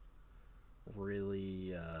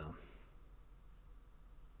really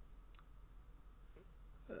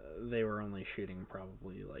they were only shooting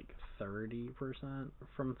probably like 30%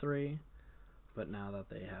 from three, but now that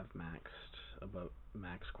they have max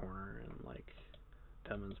corner and like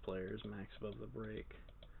Timmons players max above the break,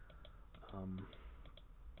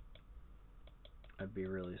 I'd be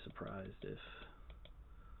really surprised if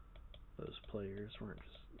those players weren't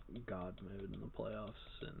just god mode in the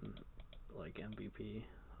playoffs and like MVP.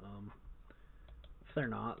 If they're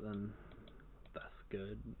not, then that's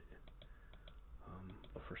good.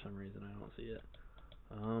 But for some reason, I don't see it.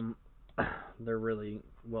 They're really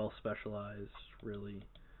well specialized, really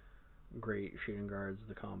great shooting guards.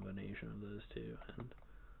 The combination of those two,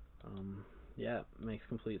 and yeah, it makes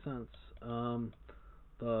complete sense.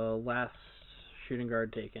 The last shooting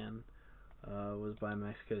guard taken was by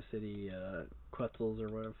Mexico City Quetzals or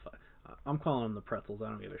whatever. I'm calling them the Pretzels. I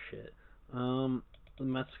don't give a shit. The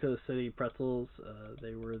Mexico City Pretzels.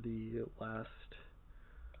 They were the last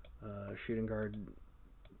shooting guard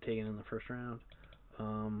taken in the first round.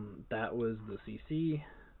 That was the CC.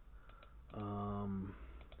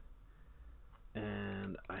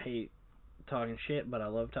 And I hate talking shit, but I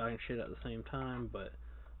love talking shit at the same time. But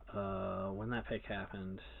when that pick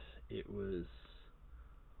happened, it was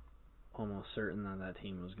almost certain that that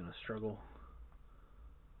team was going to struggle.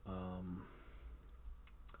 I'm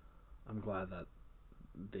glad that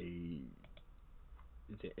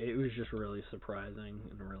it was just really surprising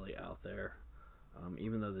and really out there.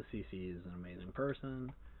 Even though the CC is an amazing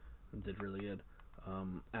person and did really good,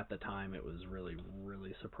 at the time it was really,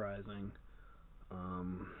 really surprising.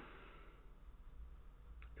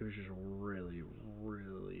 It was just really,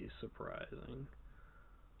 really surprising.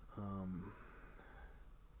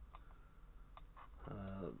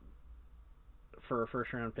 For a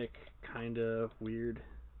first round pick, kind of weird.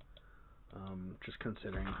 Just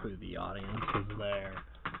considering who the audience is there,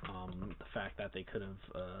 the fact that they could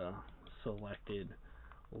have selected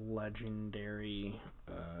legendary.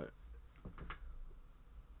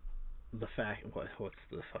 The fact what's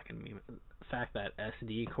the fucking meme? The fact that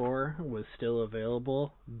SD Core was still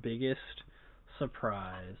available, biggest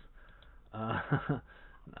surprise. Nah,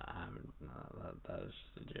 that was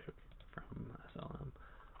just a joke from SLM,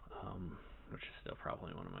 which is still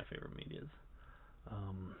probably one of my favorite medias.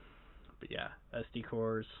 But yeah, SD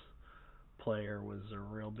Core's player was a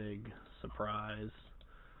real big surprise.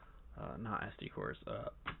 Not SD Core's,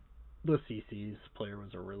 the CC's player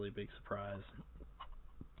was a really big surprise.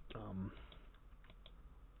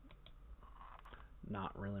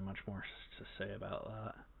 Not really much more to say about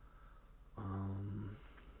that.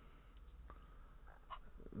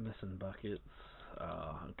 Missing buckets.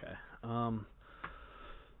 Okay.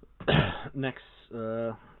 Next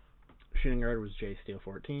shooting guard was J Steel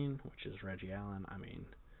 14, which is Reggie Allen. I mean,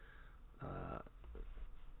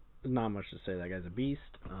 not much to say. That guy's a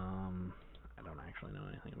beast. I don't actually know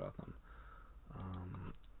anything about them.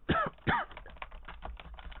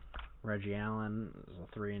 Reggie Allen is a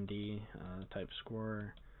 3 and D type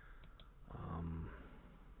scorer.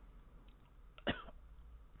 I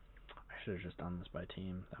should have just done this by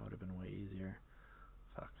team. That would have been way easier.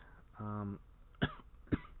 Fuck.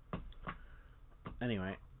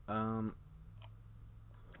 Anyway,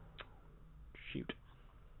 shoot.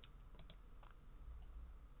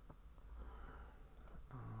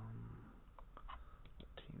 What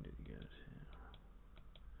team did he go to?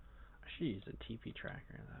 I should use a TP tracker.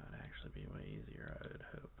 That would actually be way easier, I would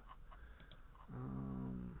hope.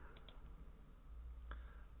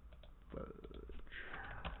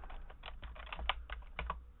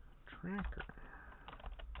 Tracker.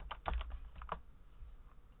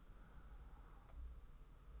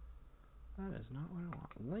 That is not what I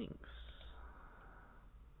want. Links.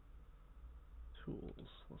 Tools.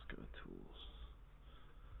 Let's go with tools.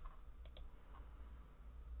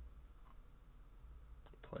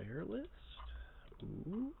 Player list.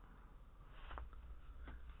 Ooh.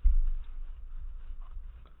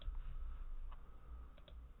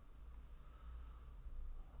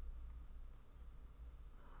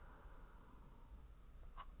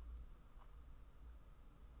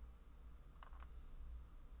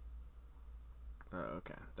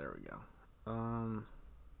 Okay, there we go.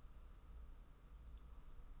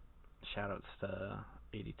 Shoutouts to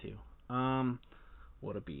 82.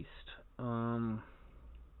 What a beast. Oh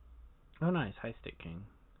nice, High Stick King.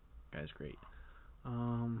 Guy's great. Do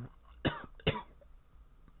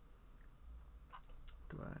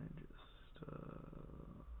I just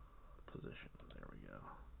position? There we go.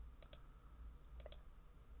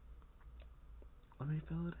 Let me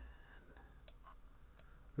fill it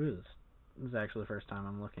in. Ooh, this is actually the first time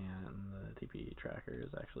I'm looking at it, and the TP tracker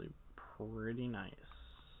is actually pretty nice.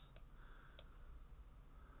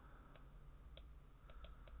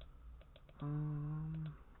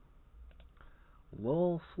 A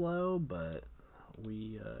little slow, but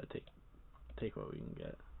we take what we can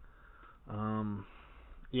get.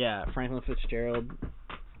 Yeah, Franklin Fitzgerald,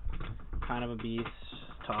 kind of a beast,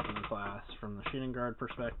 top in the class from the shooting guard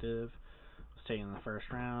perspective. Was taken in the first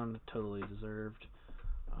round, totally deserved.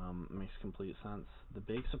 Makes complete sense. The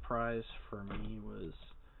big surprise for me was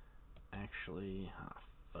actually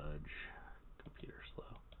fudge, computer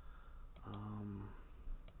slow.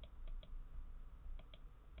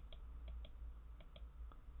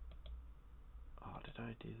 Oh, did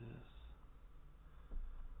I do this?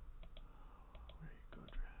 Where you go,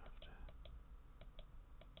 draft?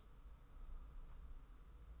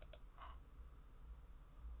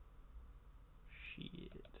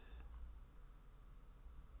 Shit.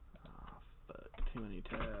 Ah, fuck. Too many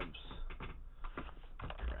tabs.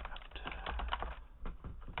 Draft.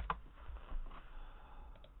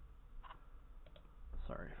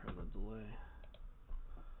 Sorry for the delay.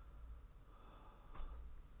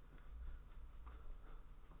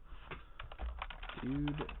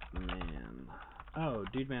 Dude Man. Oh,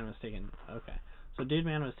 Dude Man was taken. Okay. So Dude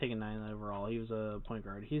Man was taken 9th overall. He was a point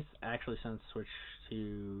guard. He's actually since switched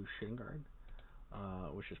to shooting guard,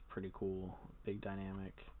 which is pretty cool. Big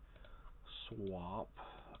dynamic swap.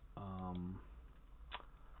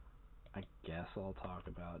 I guess I'll talk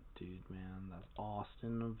about Dude Man. That's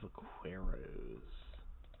Austin Vaqueros.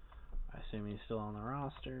 I assume he's still on the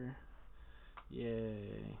roster.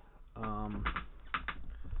 Yay.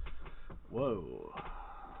 Whoa.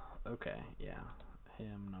 Okay, yeah.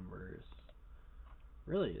 Him numbers.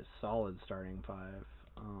 Really a solid starting five.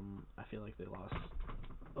 I feel like they lost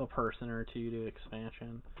a person or two to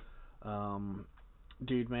expansion.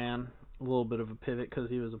 Dude Man, a little bit of a pivot because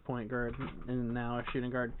he was a point guard and now a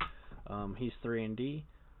shooting guard. He's 3 and D.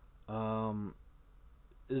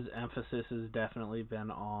 His emphasis has definitely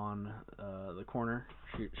been on the corner,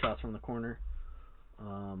 shoot shots from the corner.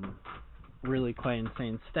 Really quite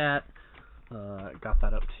insane stat. Got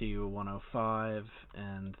that up to 105,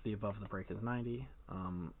 and the above the break is 90.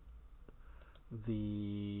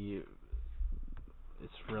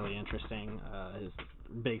 It's really interesting. His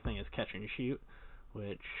big thing is catch and shoot,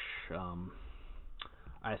 which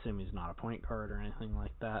I assume he's not a point guard or anything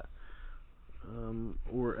like that,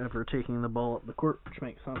 or ever taking the ball up the court, which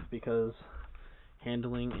makes sense because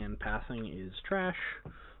handling and passing is trash.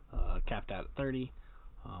 Capped out at 30,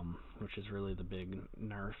 which is really the big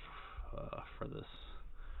nerf for this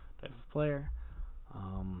type of player.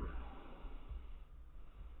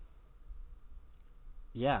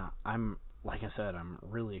 Yeah, like I said, I'm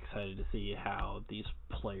really excited to see how these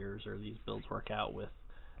players or these builds work out with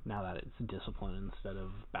now that it's discipline instead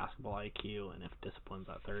of basketball IQ, and if discipline's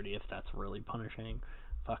at 30, if that's really punishing.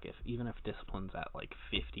 Fuck, even if discipline's at like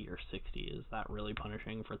 50 or 60, is that really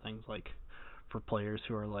punishing for things like for players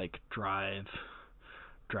who are like drive,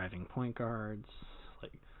 driving point guards,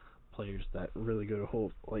 like players that really go to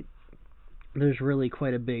hold. Like, there's really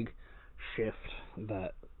quite a big shift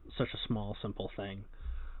that such a small, simple thing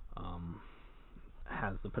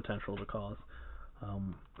has the potential to cause,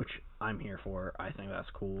 which I'm here for. I think that's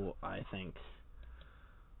cool. I think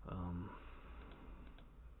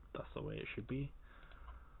that's the way it should be.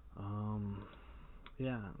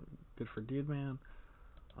 Yeah, good for Dude Man.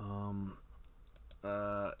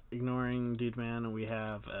 Ignoring Dude Man, we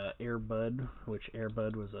have Air Bud, which Air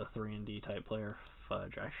Bud was a 3-and-D type player.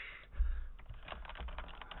 Fudge.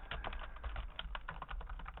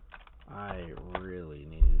 I really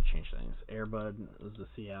needed to change things. Air Bud was the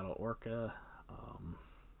Seattle Orca. I'm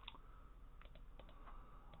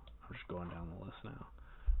just going down the list now.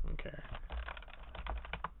 I don't care.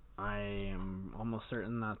 I am almost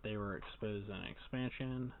certain that they were exposed in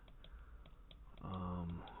expansion.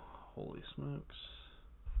 Holy smokes.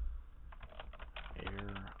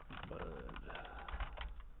 Air Bud.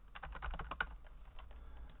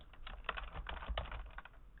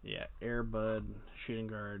 Yeah, Air Bud, shooting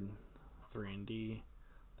guard, 3-and-D.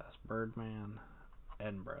 That's Birdman.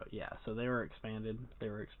 Edinburgh. Yeah, so they were expanded. They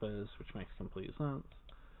were exposed, which makes complete sense.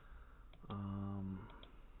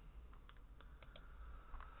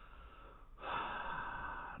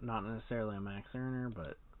 Not necessarily a max earner,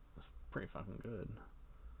 but it's pretty fucking good.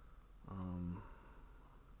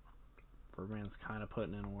 Birdman's kind of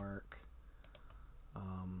putting in work.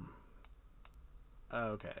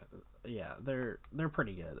 Okay, yeah, they're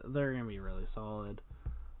pretty good. They're gonna be really solid.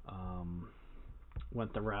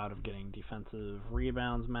 Went the route of getting defensive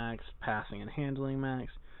rebounds max, passing and handling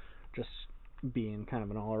max, just being kind of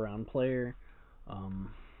an all-around player.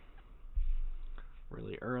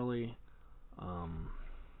 Really early.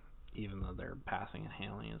 Even though their passing and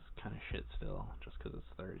handling is kind of shit still, just because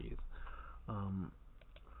it's 30s.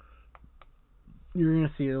 You're going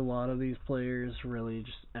to see a lot of these players really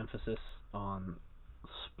just emphasis on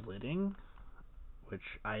splitting, which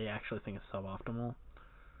I actually think is suboptimal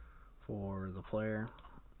for the player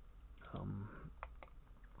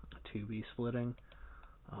to be splitting.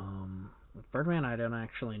 With Birdman, I don't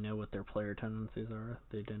actually know what their player tendencies are.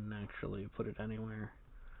 They didn't actually put it anywhere.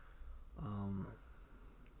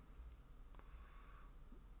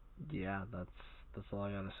 Yeah, that's all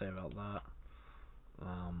I gotta say about that.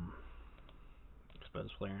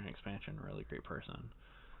 Exposed player in expansion, really great person.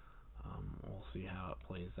 We'll see how it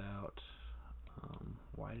plays out.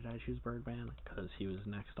 Why did I choose Birdman? Because he was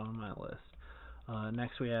next on my list.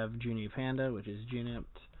 Next we have Junie Panda, which is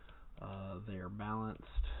Junipped. They're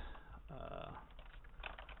balanced.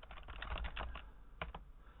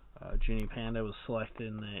 Junie Panda was selected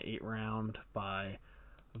in the 8th round by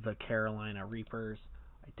the Carolina Reapers.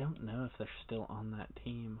 I don't know if they're still on that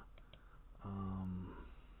team.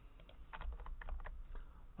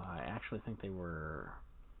 I actually think they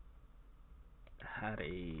had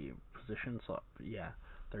a position swap. Yeah,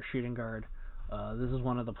 they're shooting guard. This is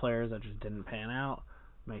one of the players that just didn't pan out.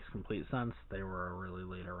 Makes complete sense. They were a really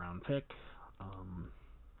later round pick,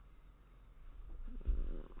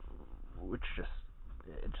 which just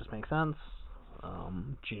makes sense.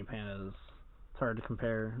 Junie Panda is hard to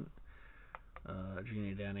compare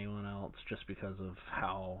Junie to anyone else just because of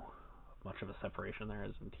how much of a separation there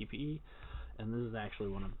is in TPE, and this is actually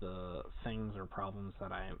one of the things or problems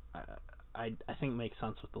that I think makes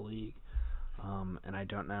sense with the league, and I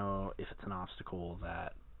don't know if it's an obstacle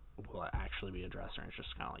that will actually be addressed or it's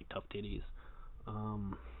just kind of like tough titties.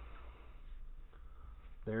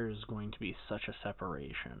 There's going to be such a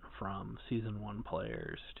separation from Season 1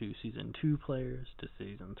 players to Season 2 players to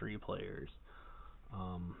Season 3 players,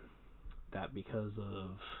 that because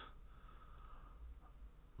of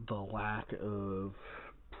the lack of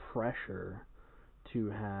pressure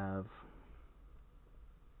to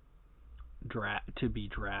be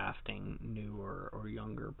drafting newer or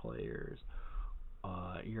younger players,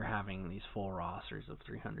 you're having these full rosters of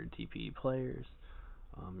 300 TPE players.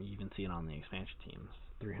 You even see it on the expansion teams,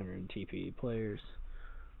 300 TPE players.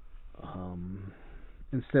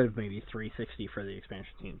 Instead of maybe 360 for the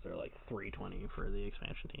expansion teams, they're like 320 for the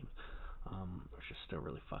expansion teams, which is still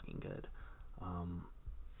really fucking good.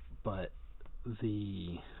 But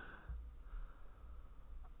the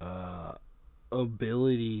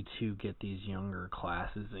ability to get these younger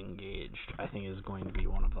classes engaged, I think, is going to be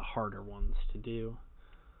one of the harder ones to do.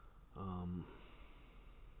 I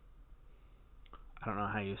don't know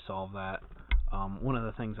how you solve that. One of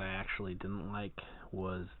the things I actually didn't like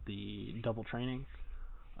was the double training.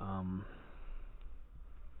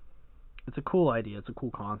 It's a cool idea. It's a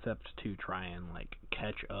cool concept to try and like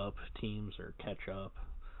catch up teams or catch up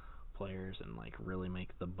players and like really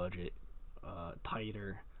make the budget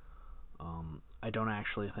tighter. I don't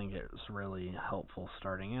actually think it's really helpful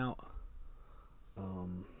starting out.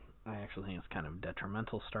 I actually think it's kind of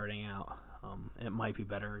detrimental starting out. It might be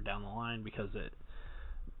better down the line because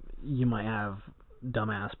you might have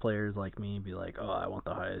dumbass players like me be like, oh, I want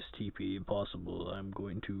the highest TP possible. I'm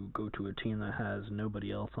going to go to a team that has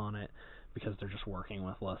nobody else on it because they're just working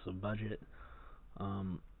with less of budget. I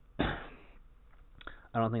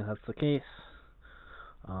don't think that's the case.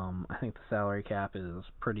 I think the salary cap is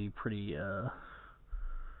pretty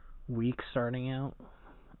weak starting out.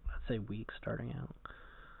 I'd say weak starting out.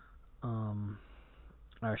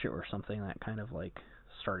 I wish it were something that kind of like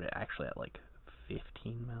started actually at like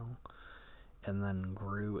 15 mil and then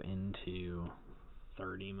grew into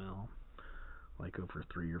 30 mil, like over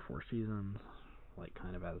 3 or 4 seasons, like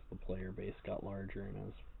kind of as the player base got larger and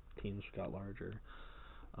as teams got larger.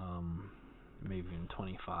 Maybe even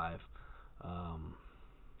 25.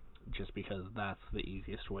 Just because that's the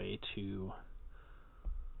easiest way to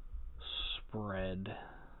spread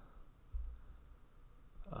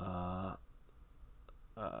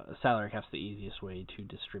salary cap's the easiest way to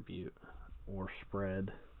distribute or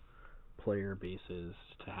spread player bases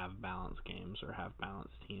to have balanced games or have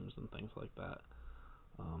balanced teams and things like that.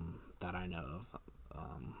 That I know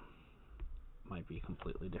of might be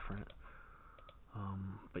completely different.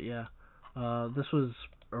 But yeah, this was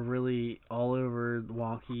a really all over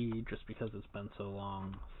wonky just because it's been so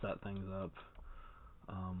long. Set things up.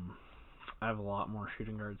 I have a lot more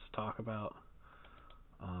shooting guards to talk about.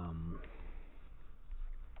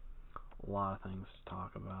 A lot of things to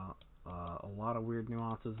talk about. A lot of weird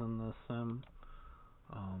nuances in this sim.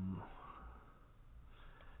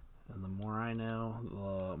 And the more I know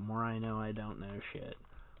I don't know shit.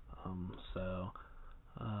 So,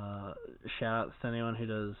 shout outs to anyone who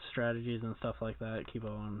does strategies and stuff like that. Keep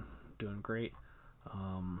on doing great.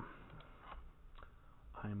 I'm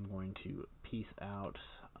going to peace out.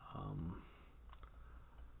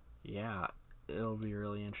 Yeah, it'll be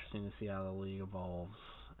really interesting to see how the league evolves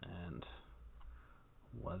and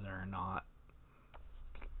whether or not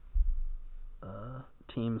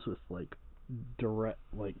teams with like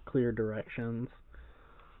clear directions,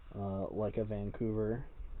 like a Vancouver,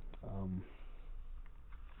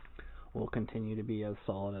 will continue to be as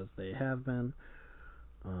solid as they have been.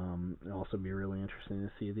 It'll also be really interesting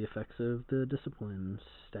to see the effects of the discipline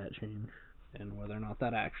stat change and whether or not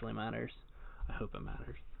that actually matters. I hope it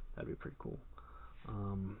matters. That'd be pretty cool.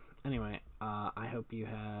 Anyway, I hope you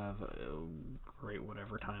have a great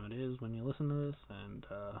whatever time it is when you listen to this, and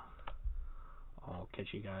I'll catch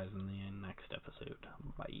you guys in the next episode.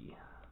 Bye.